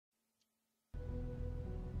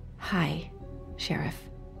Hi, Sheriff.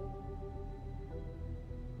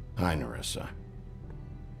 Hi, Nerissa.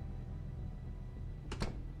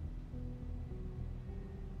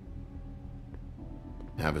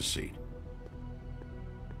 Have a seat.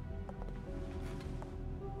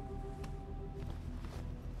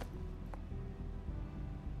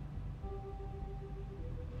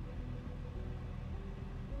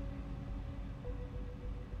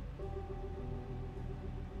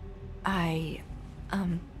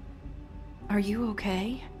 Are you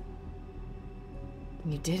okay?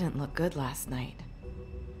 You didn't look good last night.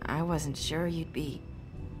 I wasn't sure you'd be,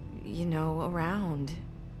 around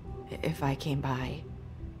if I came by.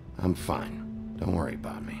 I'm fine. Don't worry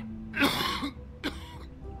about me.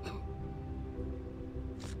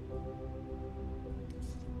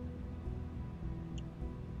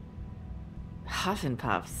 Huff and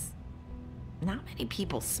puffs. Not many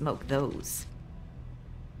people smoke those.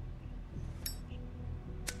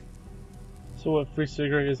 So what, free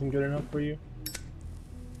cigarette isn't good enough for you?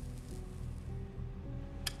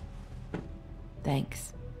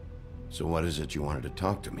 Thanks. So what is it you wanted to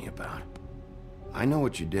talk to me about? I know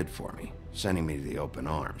what you did for me, sending me to the open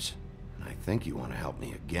arms. And I think you want to help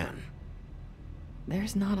me again.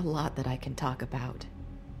 There's not a lot that I can talk about.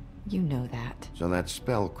 You know that. So that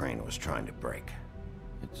spell Crane was trying to break.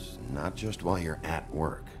 It's not just while you're at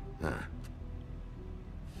work, huh?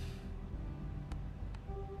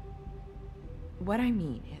 What I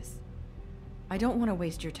mean is, I don't want to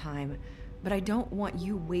waste your time, but I don't want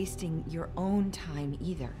you wasting your own time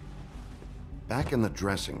either. Back in the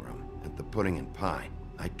dressing room, at the pudding and pie,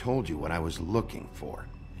 I told you what I was looking for,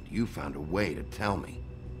 and you found a way to tell me.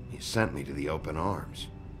 You sent me to the open arms.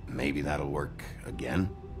 Maybe that'll work again?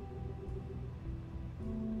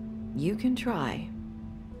 You can try.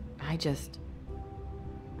 I just...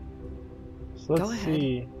 So let's Go ahead.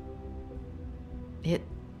 see. It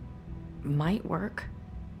might work.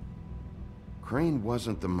 Crane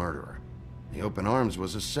wasn't the murderer. The open arms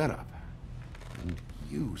was a setup. And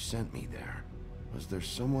you sent me there. Was there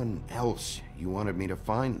someone else you wanted me to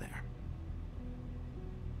find there?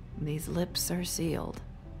 These lips are sealed.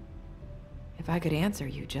 If I could answer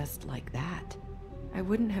you just like that, I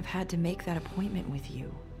wouldn't have had to make that appointment with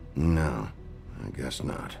you. No, I guess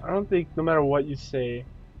not. I don't think no matter what you say,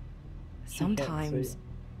 Sometimes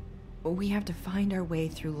we have to find our way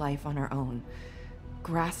through life on our own,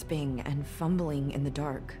 grasping and fumbling in the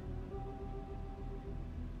dark.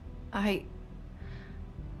 I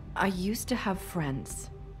used to have friends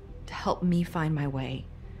to help me find my way,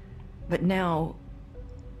 but now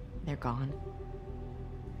they're gone,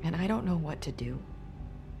 and I don't know what to do.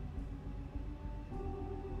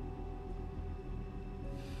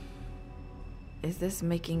 Is this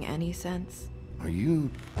making any sense? Are you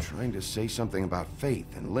trying to say something about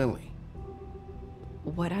Faith and Lily?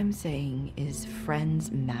 What I'm saying is friends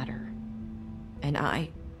matter. And I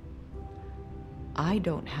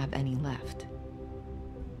don't have any left.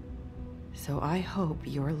 So I hope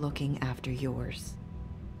you're looking after yours.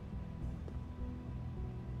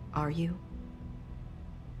 Are you?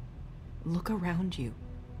 Look around you.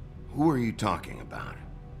 Who are you talking about?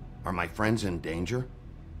 Are my friends in danger?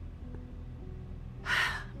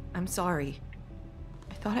 I'm sorry.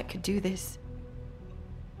 I thought I could do this.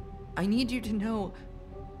 I need you to know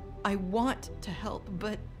I want to help,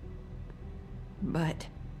 but...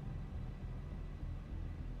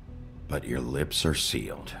 But your lips are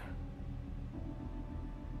sealed.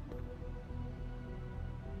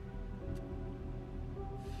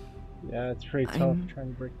 yeah, it's pretty tough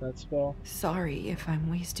trying to break that spell. Sorry if I'm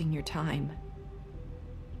wasting your time.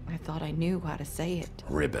 I thought I knew how to say it.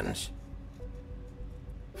 Ribbons.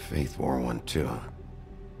 Faith wore one too.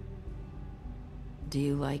 Do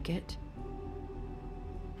you like it?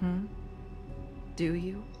 Do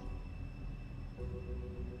you?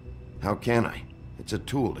 How can I? It's a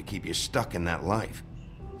tool to keep you stuck in that life.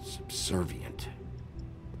 Subservient.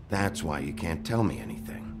 That's why you can't tell me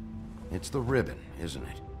anything. It's the ribbon, isn't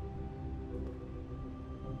it?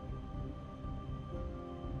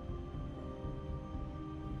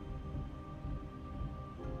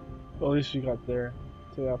 Well, at least you got there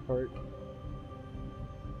to that part.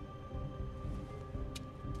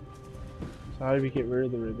 So how do we get rid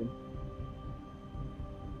of the ribbon?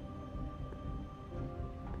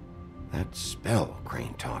 That spell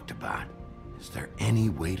Crane talked about. Is there any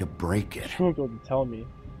way to break it? You won't be able to tell me.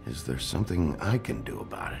 Is there something I can do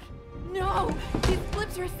about it? No! These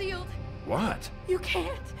lips are sealed! What? You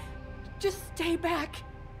can't! Just stay back!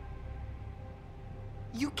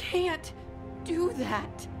 You can't do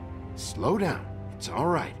that! Slow down. It's all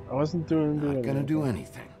right. I wasn't doing Not gonna anything. do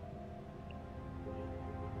anything.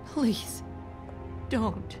 Please,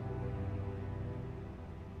 don't.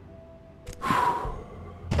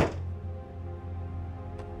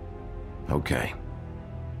 Okay.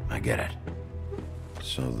 I get it.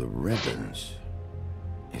 So the ribbons,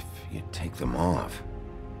 if you take them off...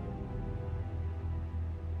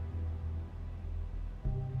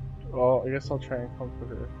 Well, I guess I'll try and comfort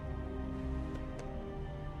her.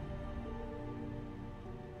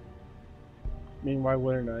 I mean, why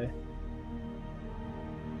wouldn't I?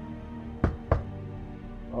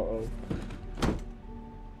 Uh-oh.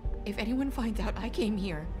 If anyone finds out I came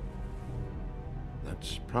here...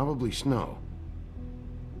 That's probably Snow.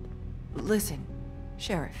 Listen,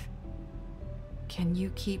 Sheriff. Can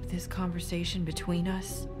you keep this conversation between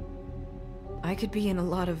us? I could be in a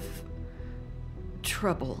lot of...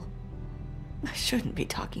 trouble. I shouldn't be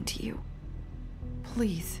talking to you.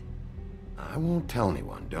 Please. I won't tell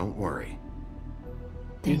anyone, don't worry.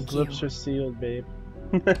 Thank These you. lips are sealed, babe.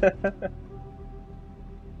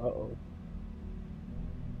 Uh-oh.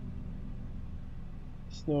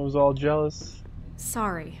 Snow's all jealous.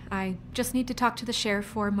 Sorry, I just need to talk to the sheriff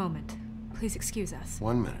for a moment. Please excuse us.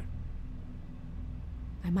 1 minute.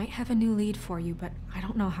 I might have a new lead for you, but I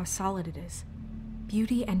don't know how solid it is.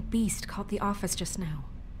 Beauty and Beast called the office just now.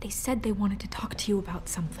 They said they wanted to talk to you about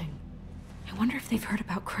something. I wonder if they've heard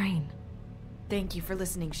about Crane. Thank you for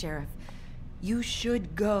listening, Sheriff. You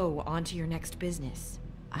should go on to your next business.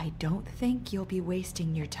 I don't think you'll be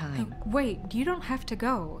wasting your time. Oh, wait, you don't have to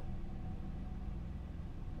go.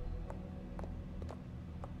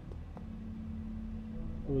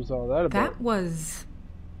 What was all that about? That was...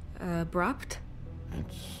 abrupt?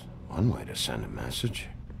 It's one way to send a message.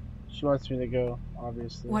 She wants me to go,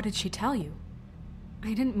 obviously. What did she tell you?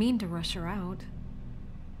 I didn't mean to rush her out.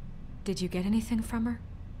 Did you get anything from her?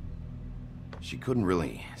 She couldn't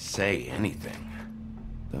really say anything.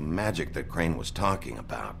 The magic that Crane was talking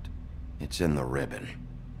about, it's in the ribbon.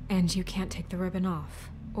 And you can't take the ribbon off,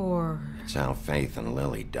 or... It's how Faith and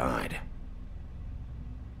Lily died.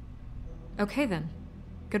 Okay then.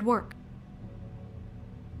 Good work.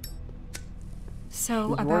 So,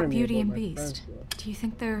 She's about warning me Beauty about and my Beast, friends, though. do you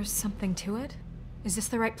think there's something to it? Is this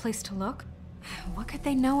the right place to look? What could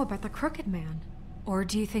they know about the Crooked Man? Or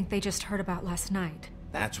do you think they just heard about last night?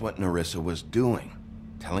 That's what Nerissa was doing,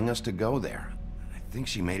 telling us to go there. I think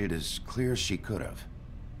she made it as clear as she could have.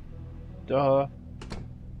 Duh.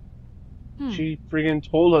 She friggin'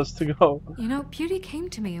 told us to go. You know, Beauty came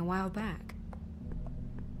to me a while back.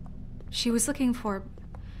 She was looking for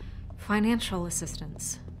financial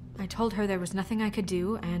assistance. I told her there was nothing I could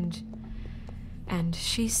do, and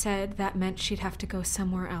she said that meant she'd have to go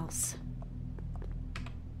somewhere else.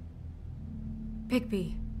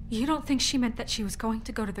 Bigby, you don't think she meant that she was going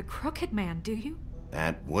to go to the Crooked Man, do you?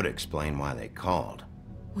 That would explain why they called.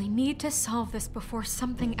 We need to solve this before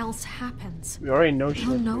something else happens. We already know she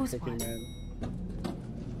Who went knows to the Crooked what? Man.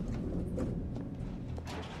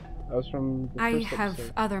 That was from the I first have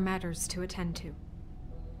episode. other matters to attend to.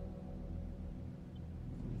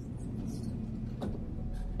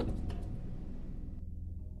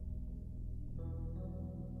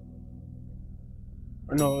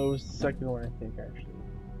 Or no, it was the second one, I think, actually.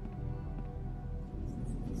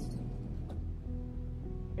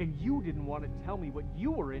 And you didn't want to tell me what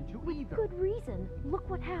you were into either. Good reason. Look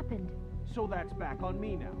what happened. So that's back on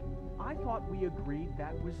me now. I thought we agreed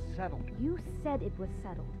that was settled. You said it was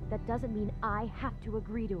settled. That doesn't mean I have to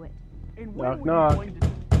agree to it. And when Knock, were knock. you going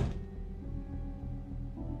to...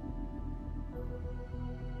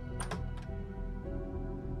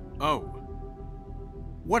 Oh.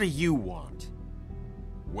 What do you want?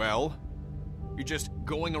 Well? You just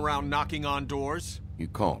going around knocking on doors? You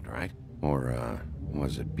called, right? Or,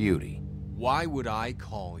 was it Beauty? Why would I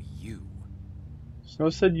call you? Snow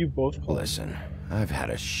said you both called. Listen, I've had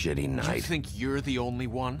a shitty You night, think you're the only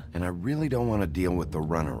one? and I really don't want to deal with the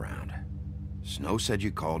runaround. Snow said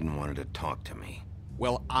you called and wanted to talk to me.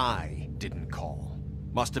 Well, I didn't call.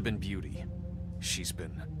 Must have been Beauty. She's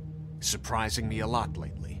been surprising me a lot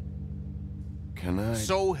lately. Can I...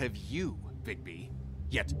 So have you, Bigby.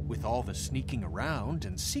 Yet, with all the sneaking around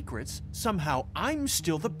and secrets, somehow I'm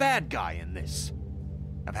still the bad guy in this.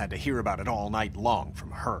 I've had to hear about it all night long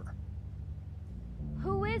from her.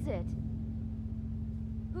 Who is it?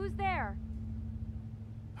 Who's there?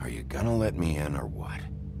 Are you gonna let me in or what?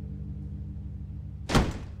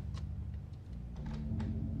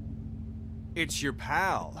 It's your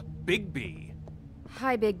pal, Bigby.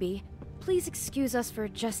 Hi, Bigby. Please excuse us for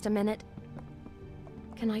just a minute.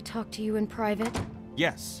 Can I talk to you in private?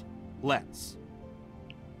 Yes, let's.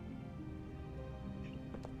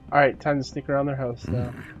 Alright, time to sneak around their house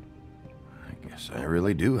now. I guess I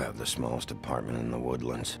really do have the smallest apartment in the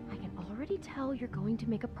woodlands. I can already tell you're going to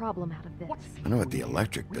make a problem out of this. I know what the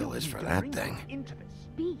electric bill is for that thing. Into this.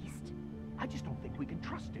 Beast, I just don't think we can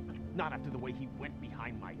trust him. Not after the way he went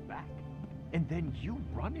behind my back. And then you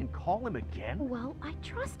run and call him again? Well, I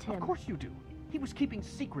trust him. Of course you do. He was keeping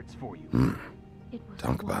secrets for you. It was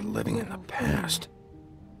Talk about one living in the little past. thing.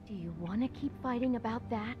 Do you want to keep fighting about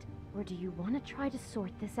that? Or do you want to try to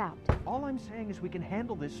sort this out? All I'm saying is we can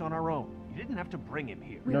handle this on our own. You didn't have to bring him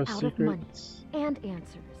here. We're No out of money secrets. and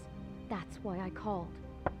answers. That's why I called.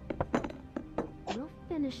 We'll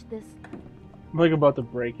finish this. I'm like about to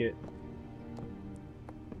break it.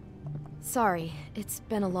 Sorry, it's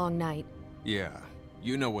been a long night. Yeah,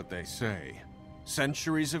 you know what they say.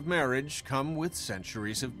 Centuries of marriage come with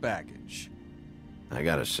centuries of baggage. I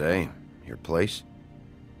gotta say, your place,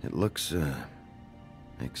 it looks,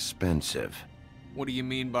 expensive. What do you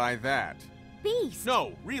mean by that? Beast!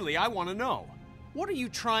 No, really, I want to know. What are you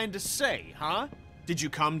trying to say, huh? Did you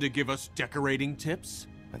come to give us decorating tips?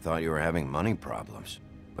 I thought you were having money problems,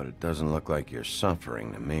 but it doesn't look like you're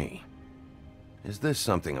suffering to me. Is this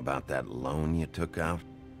something about that loan you took out?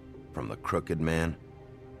 From the crooked man?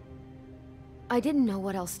 I didn't know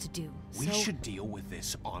what else to do, We so should deal with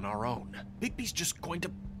this on our own. Bigby's just going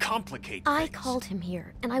to complicate I things. called him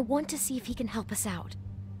here, and I want to see if he can help us out.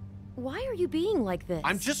 Why are you being like this?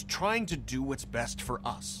 I'm just trying to do what's best for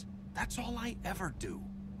us. That's all I ever do.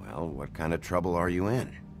 Well, what kind of trouble are you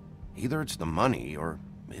in? Either it's the money, or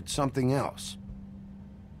it's something else.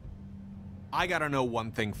 I gotta know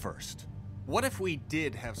one thing first. What if we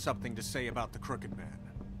did have something to say about the Crooked Man?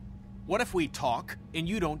 What if we talk, and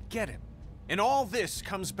you don't get him? And all this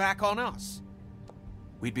comes back on us?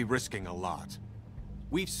 We'd be risking a lot.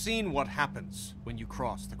 We've seen what happens when you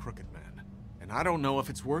cross the Crooked Man. And I don't know if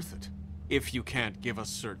it's worth it. If you can't give us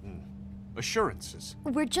certain assurances.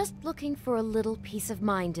 We're just looking for a little peace of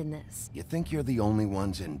mind in this. You think you're the only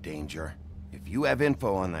ones in danger? If you have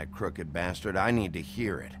info on that crooked bastard, I need to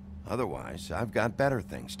hear it. Otherwise, I've got better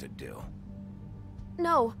things to do.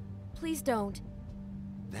 No, please don't.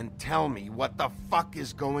 Then tell me what the fuck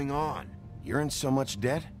is going on? You're in so much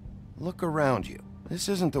debt? Look around you. This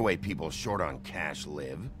isn't the way people short on cash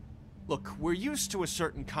live. Look, we're used to a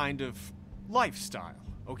certain kind of lifestyle,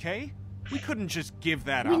 okay? We couldn't just give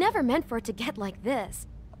that up. We never meant for it to get like this.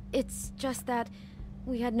 It's just that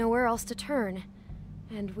we had nowhere else to turn,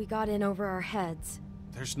 and we got in over our heads.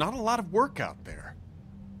 There's not a lot of work out there.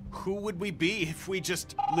 Who would we be if we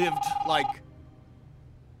just lived like...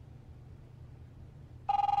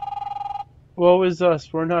 Woe is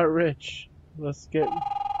us, we're not rich. Let's get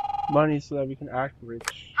money so that we can act rich.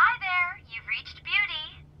 Hi there, you've reached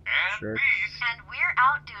Beauty. And Sure. Beast. And we're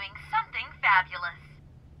out doing something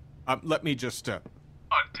fabulous. let me just, A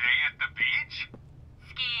day at the beach?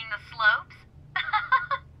 Skiing the slopes.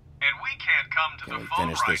 And we can't come to Can the we phone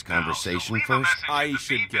finish right this conversation now, so leave a first? message I at the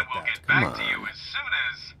should beep get and we'll that. get Come back to you on. as soon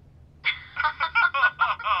as...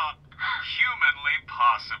 humanly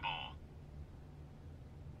possible.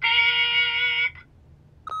 Beep!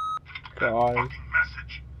 God. Fucking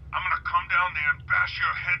message. I'm gonna come down there and bash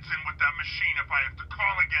your heads in with that machine if I have to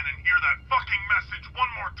call again and hear that fucking message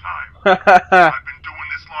one more time. I've been doing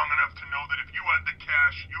this long enough to know that if you had the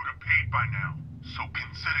cash, you'd have paid by now. So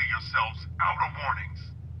consider yourselves out of warnings.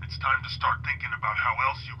 It's time to start thinking about how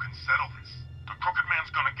else you can settle this. The Crooked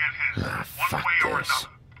Man's gonna get his, one fuck way or this.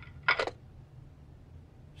 another.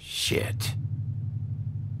 Shit.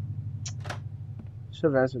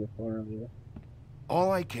 Should have answered the phone earlier.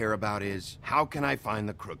 All I care about is, how can I find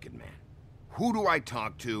the Crooked Man? Who do I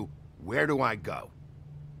talk to? Where do I go?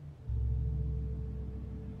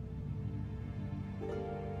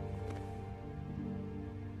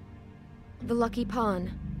 The Lucky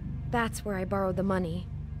Pawn. That's where I borrowed the money.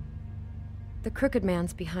 The Crooked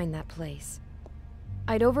Man's behind that place.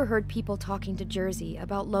 I'd overheard people talking to Jersey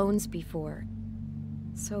about loans before.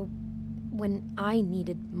 So, when I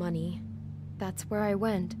needed money, that's where I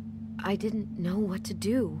went. I didn't know what to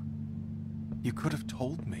do. You could have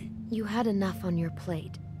told me. You had enough on your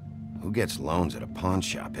plate. Who gets loans at a pawn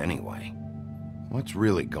shop anyway? What's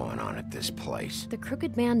really going on at this place? The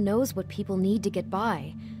Crooked Man knows what people need to get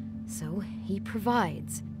by, so he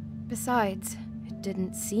provides. Besides, it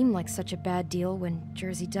didn't seem like such a bad deal when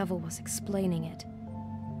Jersey Devil was explaining it.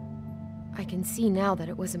 I can see now that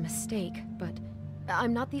it was a mistake, but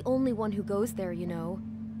I'm not the only one who goes there, you know.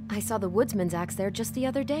 I saw the Woodsman's axe there just the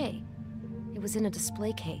other day. It was in a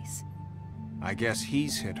display case. I guess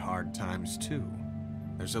he's hit hard times too.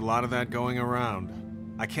 There's a lot of that going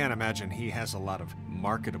around. I can't imagine he has a lot of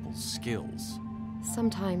marketable skills.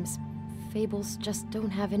 Sometimes, Fables just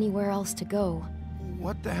don't have anywhere else to go.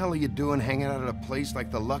 What the hell are you doing hanging out at a place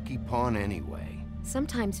like the Lucky Pawn anyway?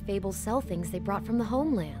 Sometimes Fables sell things they brought from the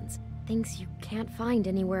homelands. Things you can't find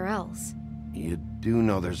anywhere else. You do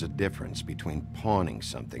know there's a difference between pawning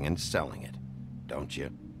something and selling it, don't you?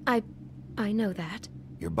 I know that.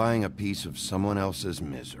 You're buying a piece of someone else's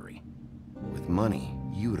misery. With money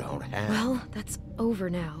you don't have. Well, that's over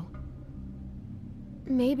now.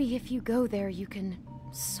 Maybe if you go there, you can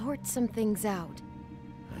sort some things out.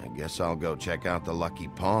 I guess I'll go check out the Lucky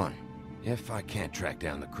Pawn. If I can't track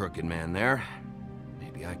down the Crooked Man there,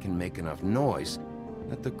 maybe I can make enough noise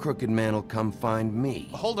that the Crooked Man will come find me.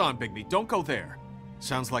 Hold on, Bigby. Don't go there.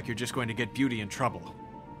 Sounds like you're just going to get Beauty in trouble.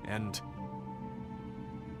 And...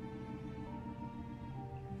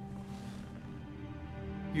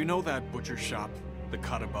 you know that butcher shop, the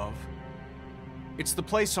cut above? It's the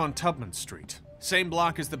place on Tubman Street. Same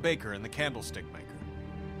block as the baker and the candlestick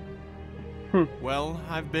maker. Well,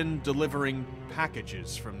 I've been delivering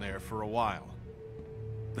packages from there for a while.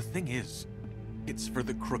 The thing is, it's for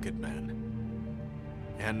the Crooked Man.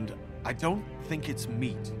 And I don't think it's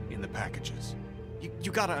meat in the packages.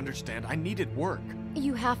 You gotta understand, I needed work.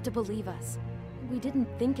 You have to believe us. We didn't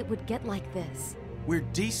think it would get like this. We're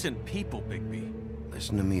decent people, Bigby.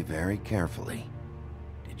 Listen to me very carefully.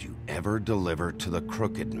 Did you ever deliver to the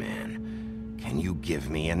Crooked Man? Can you give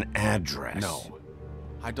me an address? No.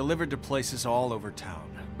 I delivered to places all over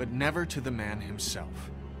town, but never to the man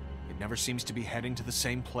himself. It never seems to be heading to the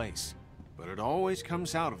same place, but it always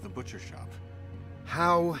comes out of the butcher shop.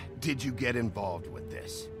 How did you get involved with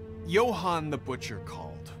this? Johann the butcher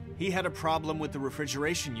called. He had a problem with the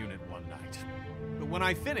refrigeration unit one night. But when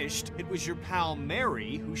I finished, it was your pal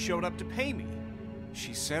Mary who showed up to pay me.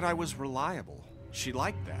 She said I was reliable. She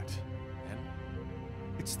liked that. And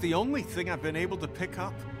it's the only thing I've been able to pick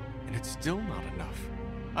up, and it's still not enough.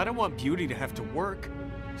 I don't want Beauty to have to work,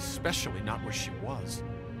 especially not where she was.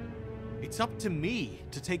 It's up to me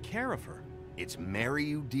to take care of her. It's Mary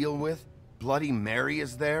you deal with? Bloody Mary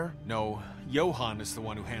is there? No, Johann is the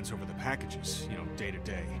one who hands over the packages, day to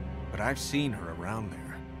day. But I've seen her around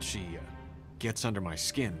there. She, gets under my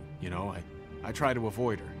skin, I try to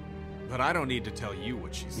avoid her. But I don't need to tell you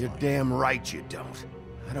what she's You're like. damn right you don't.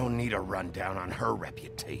 I don't need a rundown on her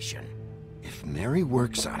reputation. If Mary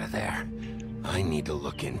works out of there, I need to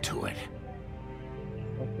look into it.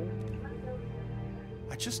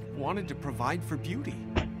 I just wanted to provide for Beauty.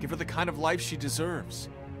 Give her the kind of life she deserves.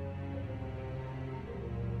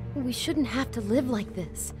 We shouldn't have to live like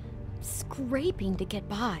this, scraping to get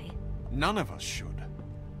by. None of us should.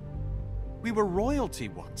 We were royalty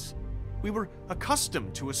once. We were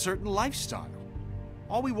accustomed to a certain lifestyle.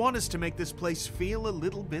 All we want is to make this place feel a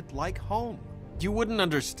little bit like home. You wouldn't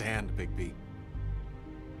understand, Bigby.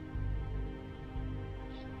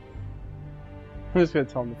 I'm just gonna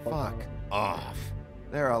tell him to fuck off.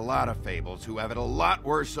 There are a lot of Fables who have it a lot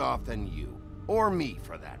worse off than you. Or me,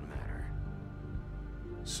 for that matter.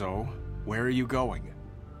 So, where are you going?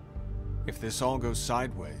 If this all goes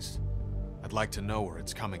sideways, I'd like to know where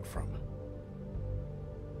it's coming from.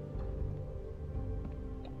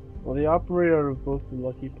 Well, they operate out of both the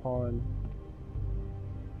Lucky Pawn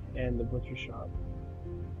and the butcher shop.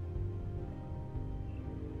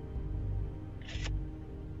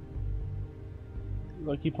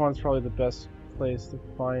 Lucky Pawn's probably the best place to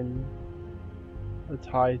find a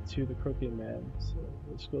tie to the Crooked Man, so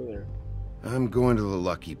let's go there. I'm going to the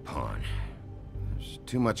Lucky Pawn. There's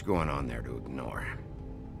too much going on there to ignore.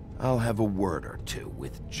 I'll have a word or two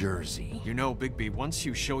with Jersey. You know, Bigby, once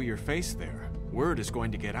you show your face there, word is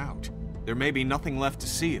going to get out. There may be nothing left to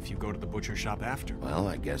see if you go to the butcher shop after. Well,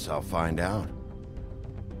 I guess I'll find out.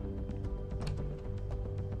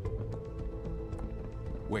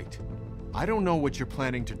 Wait. I don't know what you're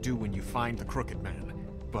planning to do when you find the Crooked Man,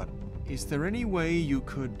 but is there any way you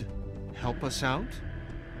could help us out?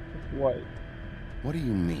 What? What do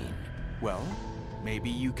you mean? Well, maybe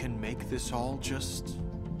you can make this all just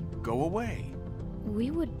go away.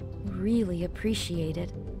 We would really appreciate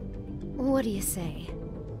it. What do you say?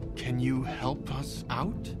 Can you help us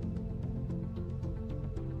out?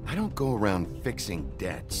 I don't go around fixing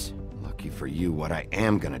debts. Lucky for you, what I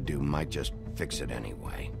am gonna do might just fix it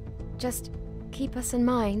anyway. Just keep us in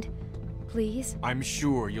mind, please. I'm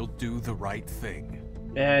sure you'll do the right thing.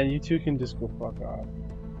 And you two can just go fuck off.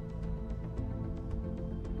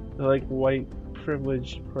 They're like white,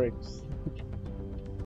 privileged pricks.